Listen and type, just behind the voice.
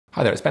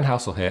Hi there, it's Ben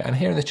Housel here, and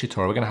here in this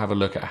tutorial we're going to have a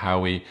look at how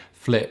we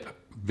flip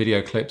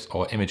video clips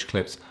or image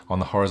clips on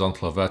the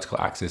horizontal or vertical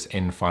axis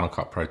in Final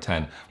Cut Pro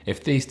 10.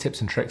 If these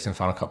tips and tricks in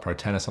Final Cut Pro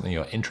 10 are something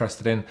you're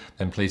interested in,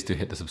 then please do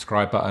hit the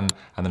subscribe button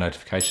and the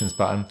notifications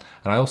button.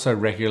 And I also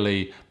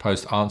regularly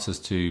post answers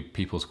to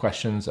people's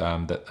questions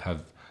that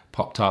have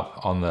popped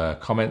up on the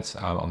comments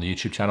on the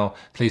YouTube channel.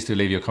 Please do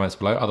leave your comments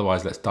below.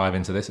 Otherwise, let's dive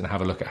into this and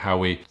have a look at how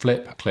we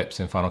flip clips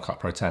in Final Cut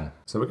Pro 10.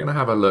 So we're going to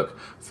have a look,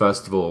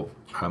 first of all,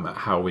 at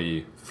how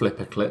we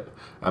flip a clip.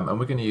 And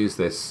we're going to use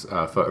this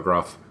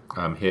photograph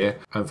here.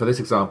 And for this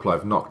example,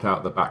 I've knocked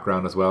out the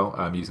background as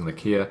well using the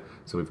keyer.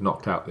 So we've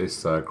knocked out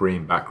this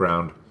green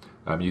background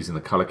using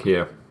the color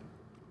keyer.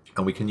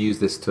 And we can use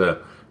this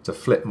to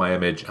flip my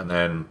image and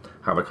then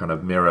have a kind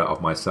of mirror of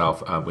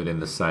myself within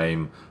the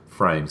same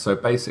frame. So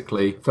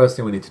basically, first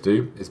thing we need to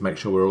do is make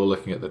sure we're all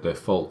looking at the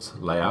default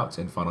layout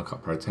in Final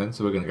Cut Pro 10.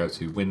 So we're going to go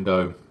to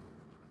Window,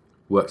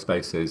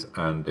 Workspaces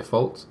and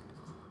Default.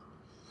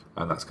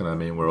 And that's going to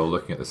mean we're all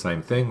looking at the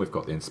same thing. We've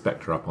got the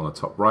inspector up on the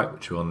top right,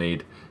 which we'll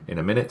need in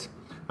a minute.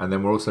 And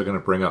then we're also going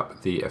to bring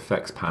up the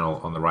effects panel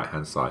on the right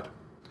hand side.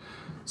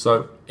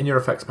 So in your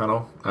effects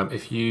panel,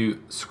 if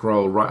you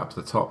scroll right up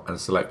to the top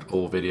and select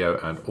all video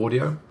and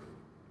audio,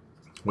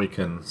 we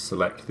can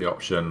select the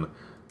option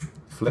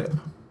flip,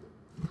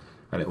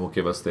 and it will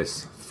give us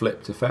this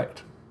flipped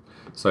effect.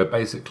 So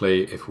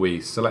basically, if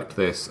we select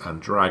this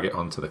and drag it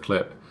onto the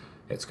clip,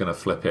 it's going to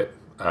flip it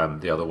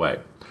the other way.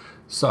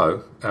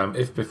 So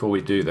if before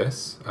we do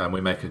this, we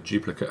make a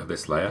duplicate of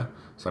this layer,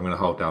 so I'm going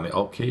to hold down the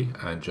Alt key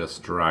and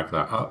just drag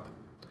that up.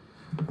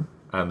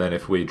 And then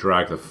if we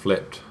drag the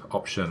flipped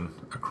option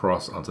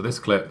across onto this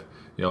clip,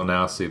 you'll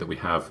now see that we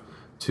have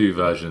two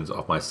versions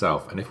of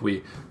myself. And if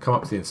we come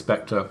up to the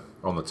inspector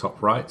on the top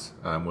right,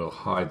 we'll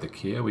hide the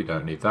keyer, we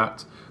don't need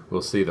that.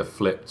 We'll see the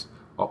flipped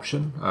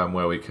option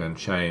where we can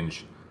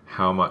change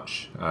how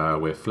much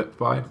we're flipped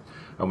by.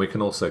 And we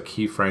can also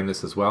keyframe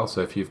this as well.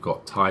 So if you've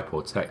got type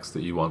or text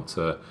that you want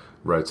to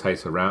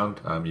rotate around,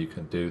 you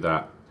can do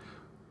that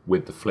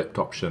with the flipped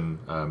option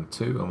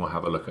too, and we'll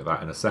have a look at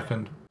that in a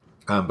second.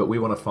 But we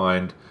want to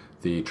find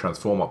the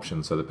transform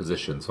option, so the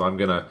position. So I'm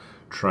going to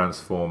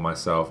transform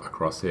myself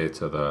across here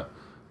to the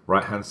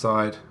right hand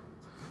side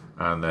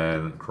and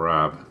then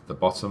grab the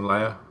bottom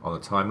layer on the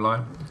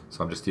timeline.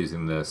 So I'm just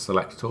using the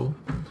select tool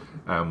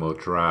and we'll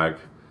drag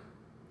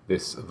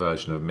this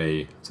version of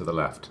me to the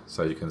left.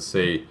 So you can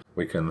see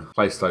we can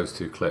place those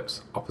two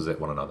clips opposite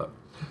one another.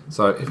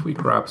 So if we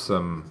grab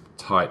some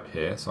type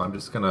here, so I'm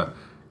just going to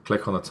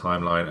click on the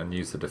timeline and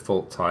use the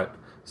default type.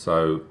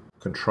 So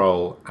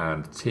Control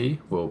and T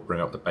will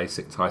bring up the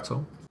basic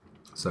title.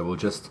 So we'll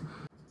just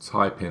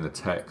type in the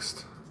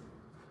text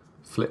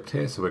flipped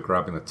here. So we're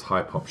grabbing the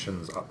type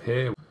options up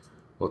here.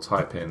 We'll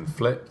type in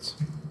flipped.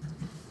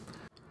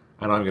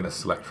 And I'm going to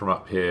select from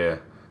up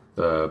here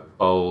the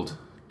bold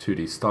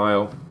 2D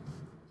style.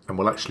 And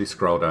we'll actually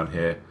scroll down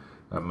here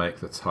and make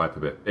the type a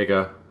bit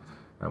bigger.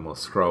 And we'll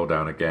scroll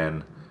down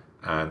again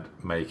and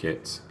make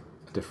it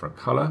a different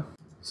color.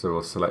 So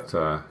we'll select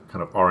a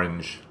kind of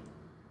orange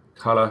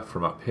color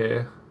from up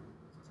here,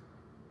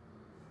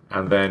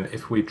 and then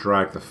if we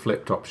drag the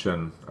flipped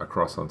option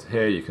across onto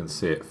here, you can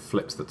see it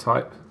flips the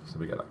type, so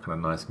we get that kind of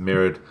nice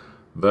mirrored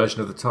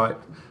version of the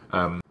type.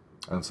 And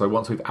so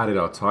once we've added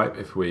our type,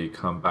 if we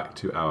come back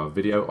to our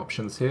video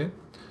options here,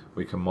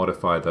 we can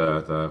modify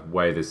the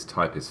way this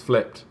type is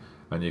flipped,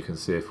 and you can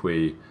see if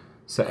we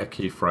set a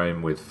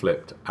keyframe with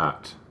flipped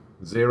at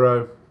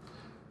 0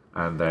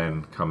 and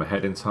then come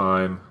ahead in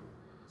time,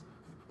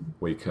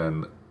 we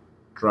can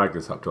drag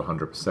this up to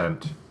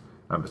 100%,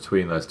 and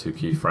between those two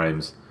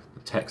keyframes the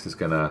text is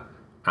going to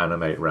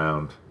animate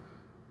round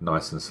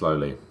nice and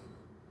slowly.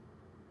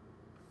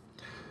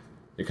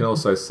 You can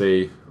also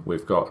see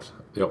we've got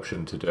the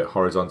option to do it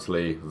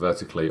horizontally,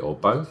 vertically or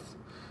both.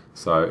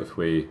 So if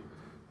we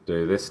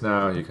do this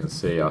now, you can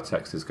see our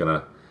text is going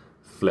to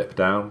flip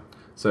down.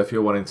 So if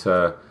you're wanting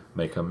to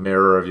make a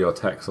mirror of your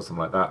text or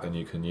something like that, then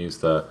you can use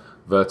the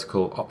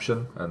vertical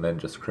option and then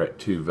just create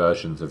two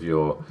versions of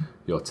your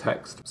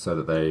text so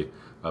that they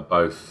are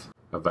both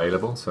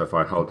available. So if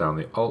I hold down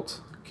the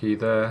Alt key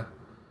there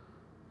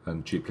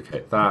and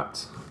duplicate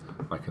that,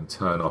 I can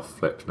turn off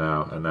flip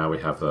now, and now we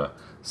have the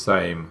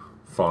same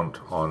font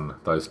on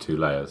those two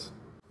layers.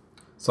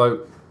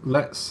 So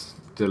let's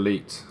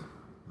delete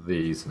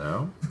these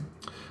now,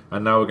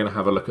 and now we're going to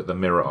have a look at the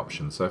mirror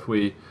option. So if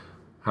we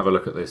have a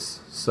look at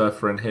this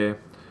surfer in here,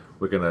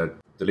 we're going to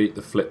delete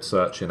the flip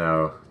search in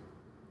our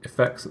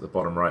effects at the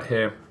bottom right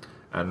here,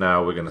 and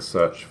now we're going to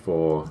search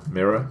for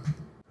mirror,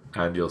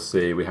 and you'll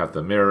see we have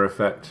the mirror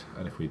effect.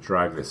 And if we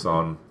drag this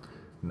on,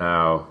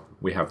 now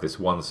we have this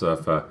one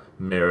surfer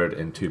mirrored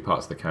in two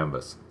parts of the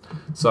canvas.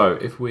 So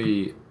if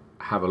we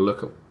have a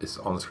look at this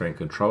on-screen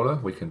controller,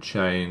 we can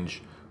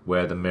change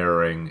where the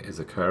mirroring is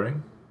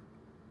occurring.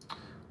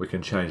 We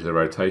can change the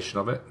rotation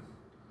of it,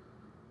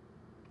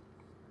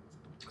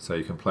 so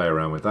you can play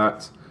around with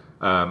that,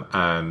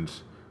 and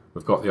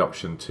we've got the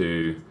option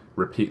to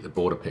repeat the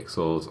border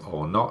pixels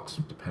or not,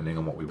 depending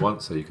on what we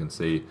want. So you can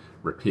see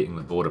repeating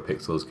the border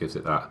pixels gives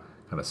it that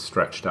kind of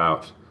stretched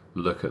out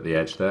look at the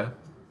edge there.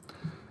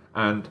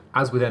 And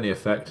as with any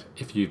effect,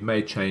 if you've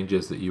made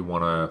changes that you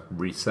want to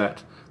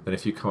reset, then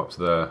if you come up to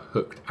the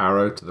hooked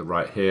arrow to the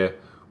right here,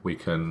 we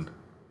can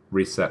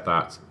reset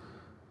that,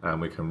 and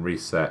we can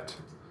reset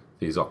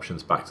these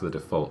options back to the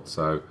default.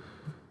 So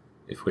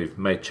if we've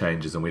made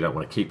changes and we don't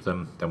want to keep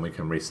them, then we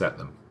can reset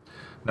them.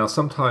 Now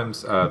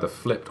sometimes the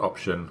flipped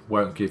option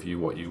won't give you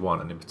what you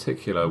want, and in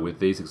particular with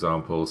these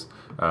examples,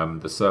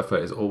 the surfer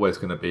is always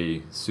going to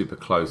be super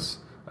close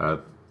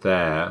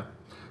there,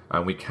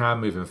 and we can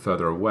move him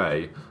further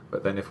away,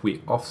 but then if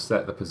we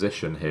offset the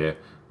position here,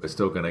 we're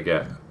still going to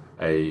get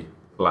a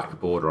black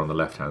border on the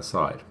left hand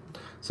side.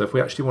 So if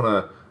we actually want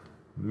to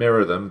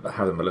mirror them but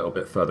have them a little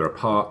bit further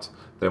apart,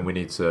 then we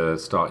need to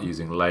start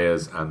using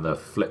layers and the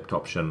flipped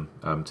option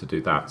to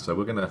do that. So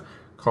we're going to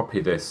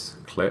copy this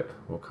clip,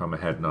 we'll come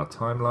ahead in our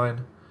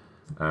timeline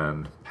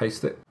and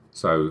paste it.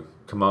 So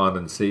Command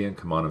and C and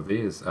Command and V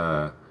is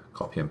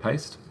copy and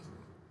paste.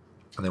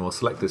 And then we'll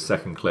select this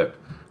second clip,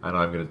 and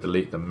I'm going to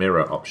delete the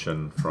mirror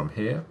option from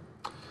here.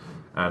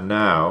 And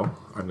now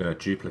I'm going to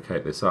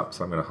duplicate this up,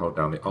 so I'm going to hold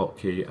down the Alt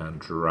key and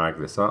drag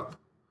this up.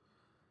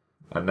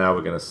 And now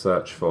we're going to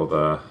search for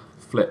the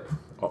flip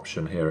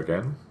option here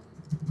again.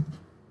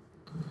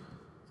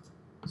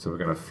 So we're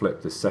going to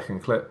flip this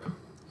second clip,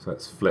 so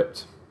it's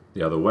flipped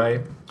the other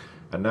way.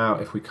 And now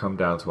if we come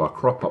down to our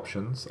crop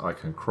options, I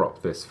can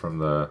crop this from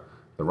the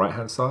right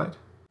hand side.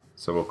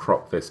 So we'll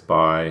crop this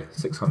by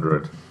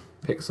 600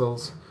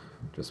 pixels,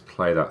 just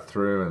play that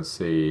through and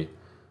see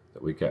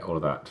that we get all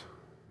of that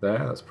there.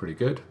 That's pretty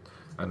good.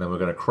 And then we're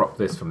going to crop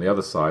this from the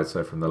other side,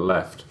 so from the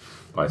left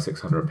by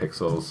 600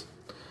 pixels.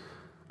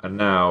 And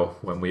now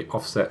when we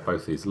offset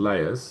both these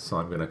layers, so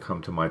I'm going to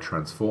come to my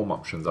transform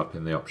options up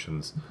in the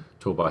options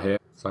toolbar here.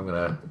 So I'm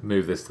going to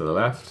move this to the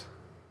left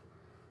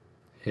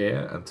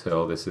here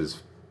until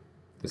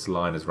this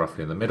line is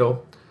roughly in the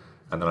middle,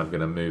 and then I'm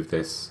going to move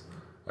this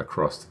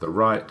across to the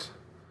right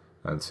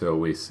until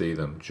we see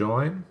them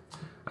join.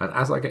 And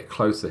as I get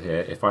closer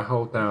here, if I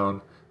hold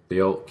down the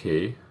Alt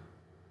key,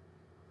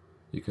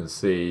 you can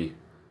see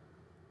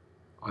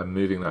I'm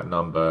moving that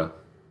number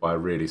by a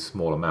really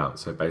small amount.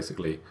 So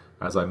basically,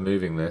 as I'm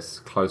moving this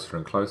closer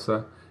and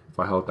closer, if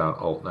I hold down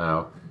Alt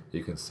now,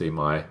 you can see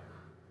my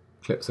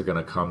clips are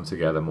going to come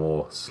together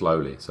more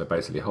slowly. So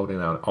basically holding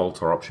down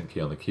Alt or Option key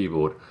on the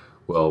keyboard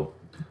will,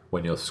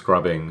 when you're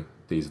scrubbing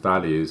these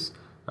values,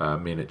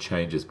 mean it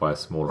changes by a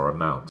smaller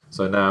amount.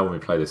 So now when we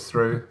play this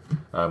through,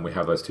 we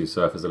have those two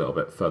surfers a little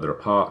bit further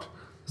apart.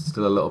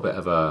 Still a little bit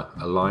of a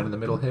line in the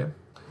middle here.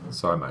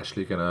 So I'm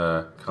actually going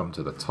to come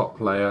to the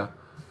top layer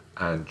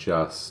and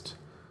just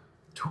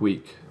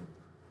tweak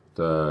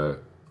the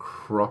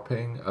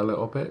cropping a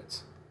little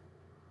bit.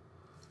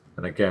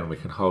 And again, we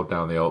can hold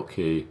down the Alt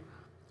key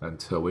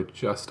until we're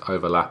just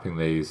overlapping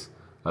these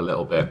a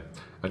little bit.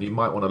 And you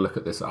might want to look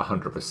at this at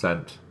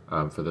 100%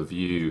 for the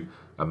view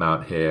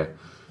amount here,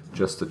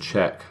 just to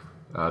check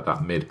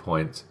that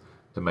midpoint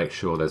to make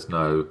sure there's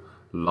no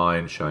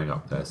line showing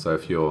up there. So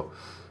if you're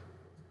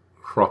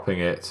cropping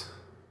it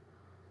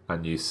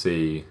and you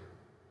see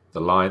the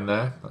line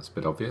there, that's a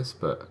bit obvious,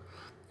 but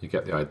you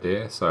get the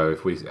idea. So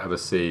if we ever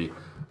see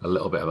a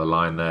little bit of a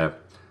line there,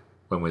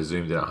 when we're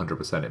zoomed in at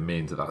 100%, it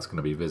means that that's going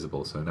to be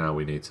visible. So now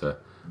we need to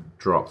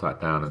drop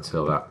that down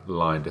until that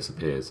line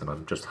disappears. And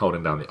I'm just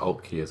holding down the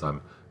Alt key as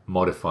I'm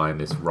modifying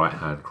this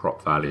right-hand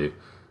crop value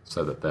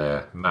so that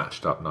they're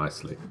matched up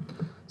nicely.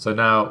 So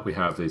now we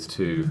have these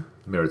two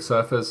mirrored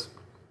surfers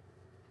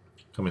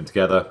coming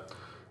together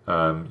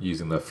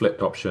using the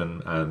flipped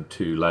option and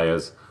two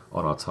layers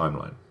on our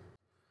timeline.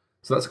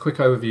 So that's a quick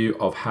overview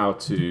of how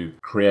to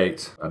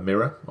create a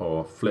mirror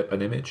or flip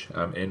an image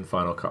in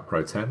Final Cut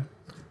Pro 10.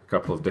 A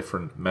couple of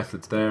different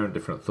methods there and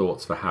different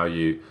thoughts for how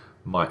you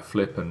might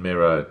flip and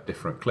mirror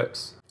different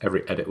clips.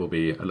 Every edit will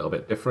be a little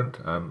bit different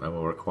and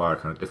will require a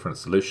kind of different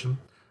solution.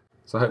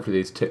 So hopefully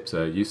these tips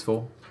are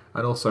useful.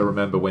 And also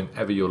remember,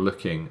 whenever you're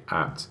looking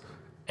at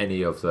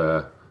any of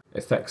the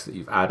effects that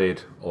you've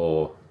added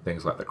or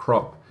things like the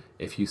crop,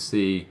 if you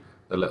see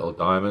the little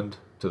diamond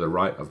to the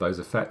right of those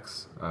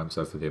effects,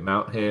 so for the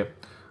amount here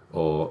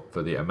or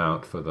for the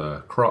amount for the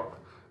crop,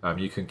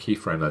 you can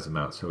keyframe those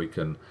amounts so we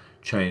can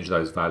change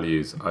those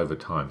values over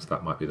time. So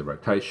that might be the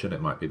rotation,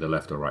 it might be the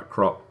left or right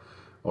crop,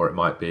 or it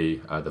might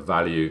be the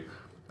value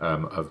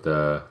of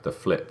the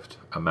flipped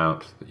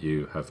amount that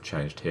you have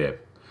changed here.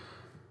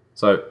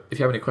 So if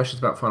you have any questions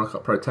about Final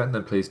Cut Pro 10,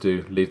 then please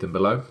do leave them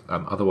below.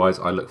 Otherwise,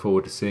 I look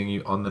forward to seeing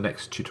you on the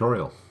next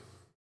tutorial.